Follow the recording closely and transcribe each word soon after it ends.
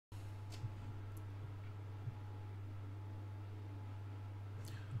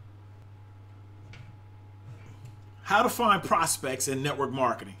how to find prospects in network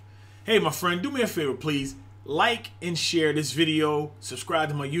marketing. Hey, my friend, do me a favor, please. Like and share this video. Subscribe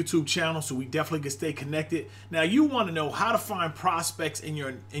to my YouTube channel so we definitely can stay connected. Now, you want to know how to find prospects in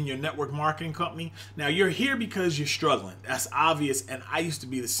your network marketing company. Now, you're here because you're struggling. That's obvious, and I used to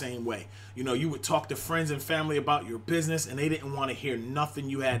be the same way. You know, you would talk to friends and family about your business, and they didn't want to hear nothing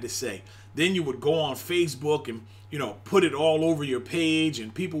you had to say. Then you would go on Facebook and, you know, put it all over your page,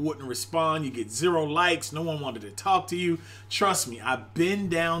 and people wouldn't respond. You get 0 likes. No one wanted to talk to you. Trust me, I've been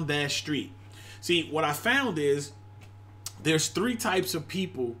down that street. See, what I found is there's 3 types of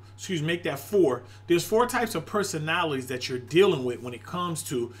people, make that 4. There's 4 types of personalities that you're dealing with when it comes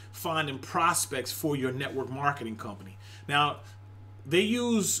to finding prospects for your network marketing company. Now,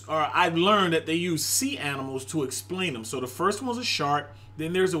 I've learned that they use sea animals to explain them. So the first one's a shark,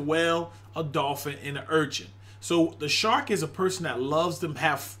 then there's a whale, a dolphin, and an urchin. So the shark is a person that loves to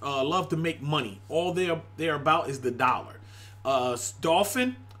make money. All they're about is the dollar.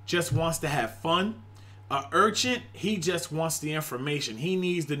 Dolphin just wants to have fun. Urchin, he just wants the information. He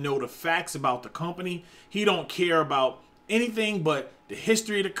needs to know the facts about the company. He don't care about anything but the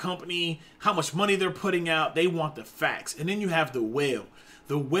history of the company, how much money they're putting out. They want the facts. And then you have the whale.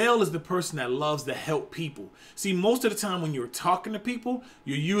 The whale is the person that loves to help people. See, most of the time when you're talking to people,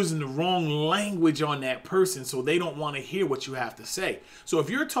 you're using the wrong language on that person, so they don't want to hear what you have to say. So if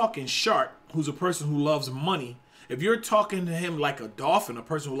you're talking shark, who's a person who loves money, if you're talking to him like a dolphin, a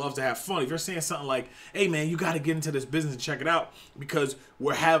person who loves to have fun, if you're saying something like, hey man, you got to get into this business and check it out because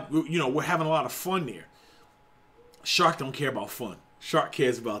we're having a lot of fun there. Shark don't care about fun. Shark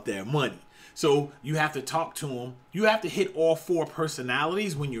cares about their money. So you have to talk to them. You have to hit all 4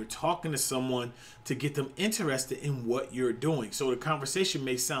 personalities when you're talking to someone to get them interested in what you're doing. So the conversation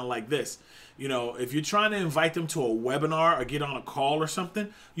may sound like this. You know, if you're trying to invite them to a webinar or get on a call or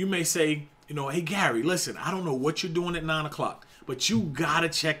something, you may say, you know, hey, Gary, listen, I don't know what you're doing at 9 o'clock, but you got to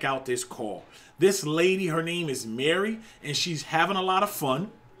check out this call. This lady, her name is Mary, and she's having a lot of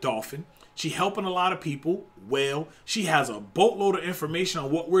fun, dolphin. She helping a lot of people, whale. She has a boatload of information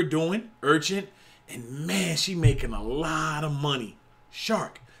on what we're doing, urgent. And man, she making a lot of money,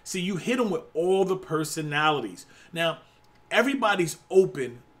 shark. See, you hit them with all the personalities. Now, everybody's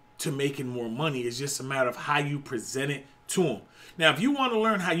open to making more money. It's just a matter of how you present it to them. Now, if you want to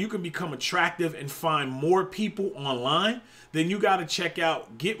learn how you can become attractive and find more people online, then you got to check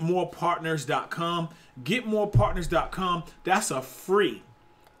out getmorepartners.com. Getmorepartners.com, that's a free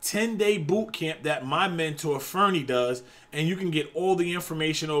 10-day boot camp that my mentor Fernie does, and you can get all the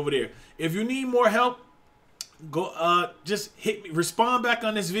information over there. If you need more help, go just hit me, respond back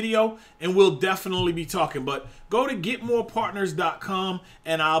on this video, and we'll definitely be talking. But go to getmorepartners.com,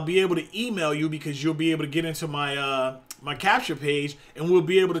 and I'll be able to email you because you'll be able to get into my my capture page, and we'll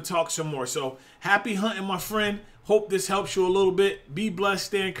be able to talk some more. So happy hunting, my friend. Hope this helps you a little bit. Be blessed,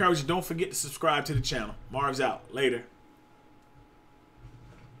 stay encouraged. Don't forget to subscribe to the channel. Marv's out. Later.